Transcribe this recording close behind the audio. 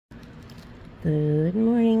Good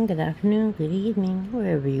morning, good afternoon, good evening,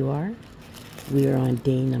 wherever you are. We are on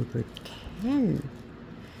day number 10.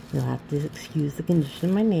 You'll have to excuse the condition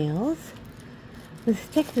of my nails. The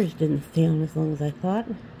stickers didn't stay on as long as I thought.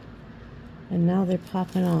 And now they're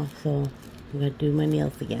popping off, so I'm going to do my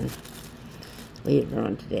nails again later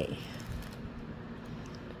on today.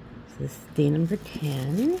 So this is day number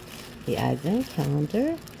 10, the Advent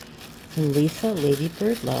calendar, and Lisa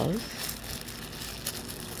Ladybird Loves.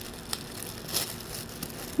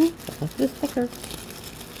 That's the sticker.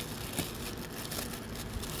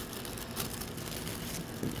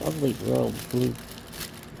 Lovely royal blue.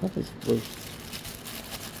 Love this blue.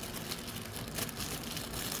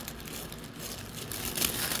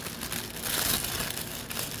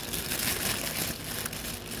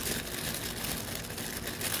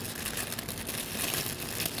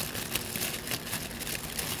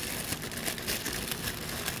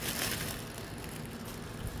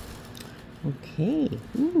 Okay,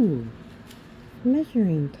 ooh,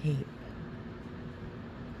 measuring tape.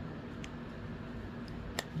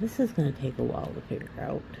 This is going to take a while to figure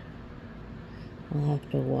out. I'll have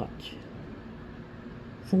to watch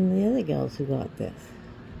some of the other gals who got this.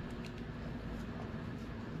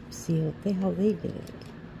 See how they did it.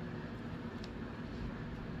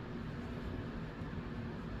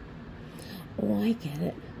 Oh, I get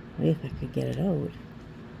it. Maybe if I could get it out.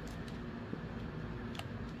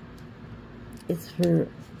 It's for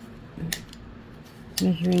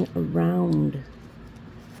measuring around.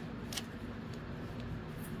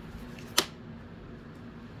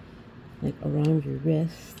 Like around your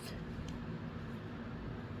wrist.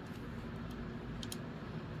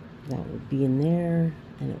 That would be in there,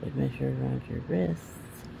 and it would measure around your wrists,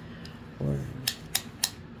 or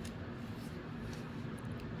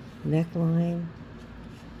neckline.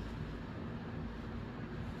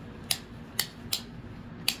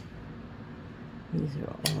 These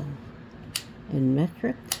are all in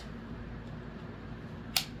metric.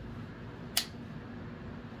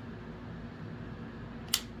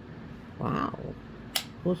 Wow,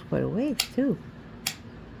 goes quite a ways too.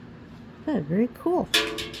 That's very cool.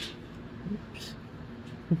 Oops.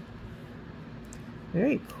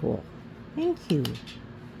 Very cool. Thank you.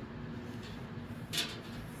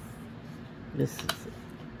 This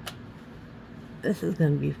is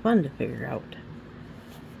going to be fun to figure out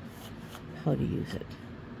how to use it.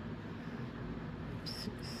 6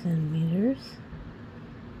 centimeters.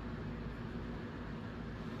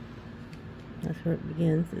 That's where it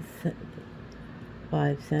begins. It's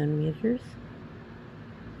 5 centimeters.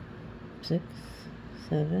 6,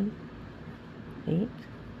 7, 8.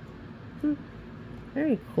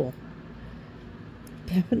 Very cool.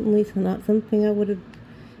 Definitely not something I would have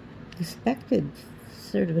expected.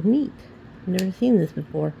 Sort of neat. Never seen this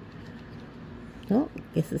before. Well,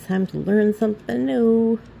 guess it's time to learn something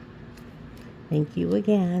new. Thank you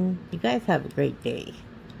again. You guys have a great day.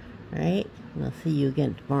 Alright? And I'll see you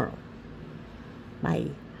again tomorrow. Bye.